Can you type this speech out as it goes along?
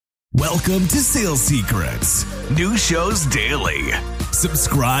Welcome to Sales Secrets, new shows daily.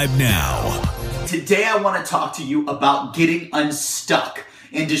 Subscribe now. Today I want to talk to you about getting unstuck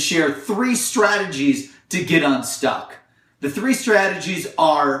and to share 3 strategies to get unstuck. The 3 strategies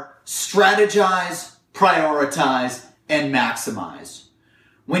are strategize, prioritize, and maximize.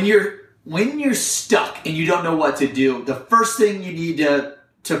 When you're stuck and you don't know what to do, the first thing you need to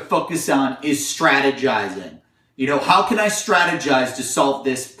focus on is strategizing. How can I strategize to solve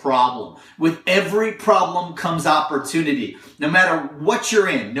this problem? With every problem comes opportunity. No matter what you're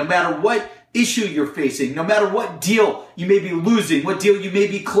in, no matter what issue you're facing, no matter what deal you may be losing, what deal you may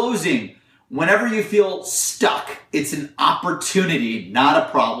be closing, whenever you feel stuck, it's an opportunity, not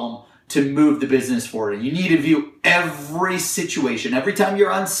a problem, to move the business forward. And you need to view every situation, every time you're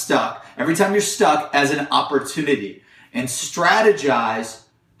unstuck, every time you're stuck as an opportunity, and strategize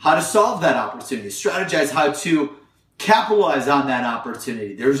how to solve that opportunity. Strategize how to capitalize on that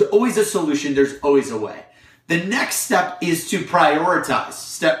opportunity. There's always a solution. There's always a way. The next step is to prioritize.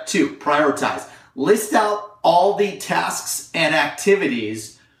 Step 2, prioritize. List out all the tasks and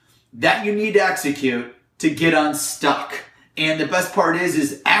activities that you need to execute to get unstuck. And the best part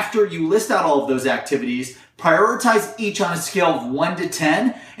is after you list out all of those activities, prioritize each on a scale of 1 to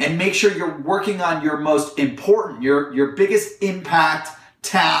 10 and make sure you're working on your most important, your biggest impact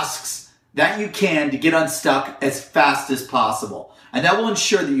tasks that you can to get unstuck as fast as possible. And that will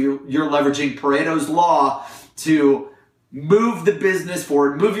ensure that you're leveraging Pareto's law to move the business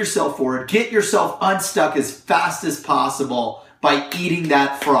forward, move yourself forward, get yourself unstuck as fast as possible by eating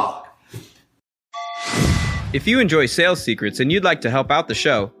that frog. If you enjoy Sales Secrets and you'd like to help out the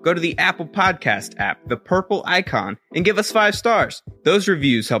show, go to the Apple Podcast app, the purple icon, and give us 5 stars. Those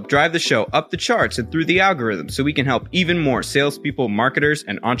reviews help drive the show up the charts and through the algorithm so we can help even more salespeople, marketers,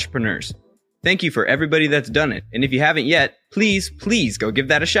 and entrepreneurs. Thank you for everybody that's done it. And if you haven't yet, please go give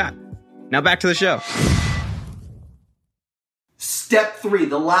that a shot. Now back to the show. Step 3,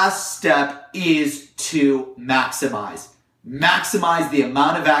 the last step, is to maximize. Maximize the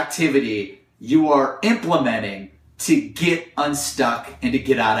amount of activity you are implementing to get unstuck and to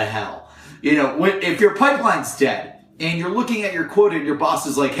get out of hell. If your pipeline's dead and you're looking at your quota and your boss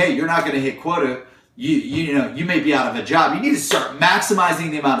is like, hey, you're not going to hit quota, you may be out of a job. You need to start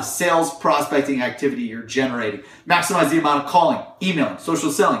maximizing the amount of sales prospecting activity you're generating. Maximize the amount of calling, emailing, social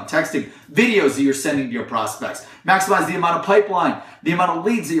selling, texting, videos that you're sending to your prospects. Maximize the amount of pipeline, the amount of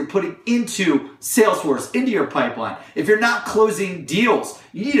leads that you're putting into Salesforce, into your pipeline. If you're not closing deals,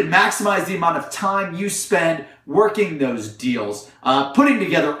 you need to maximize the amount of time you spend working those deals, putting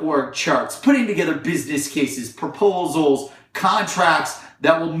together org charts, putting together business cases, proposals, contracts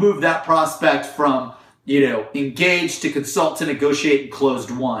that will move that prospect from, engaged to consult to negotiate and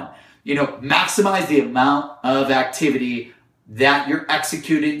closed won. Maximize the amount of activity that you're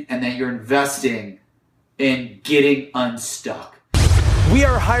executing and that you're investing in getting unstuck. We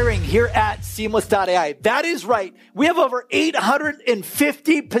are hiring here at Seamless.ai. That is right. We have over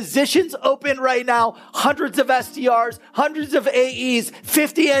 850 positions open right now, hundreds of SDRs, hundreds of AEs,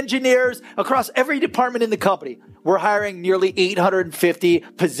 50 engineers across every department in the company. We're hiring nearly 850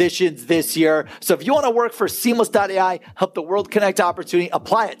 positions this year. So if you want to work for Seamless.ai, help the world connect opportunity,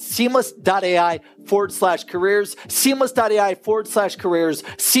 apply at Seamless.ai/careers, Seamless.ai/careers,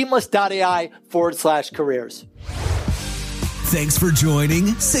 Seamless.ai/careers. Thanks for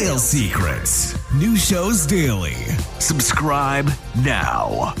joining Sales Secrets, new shows daily. Subscribe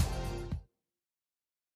now.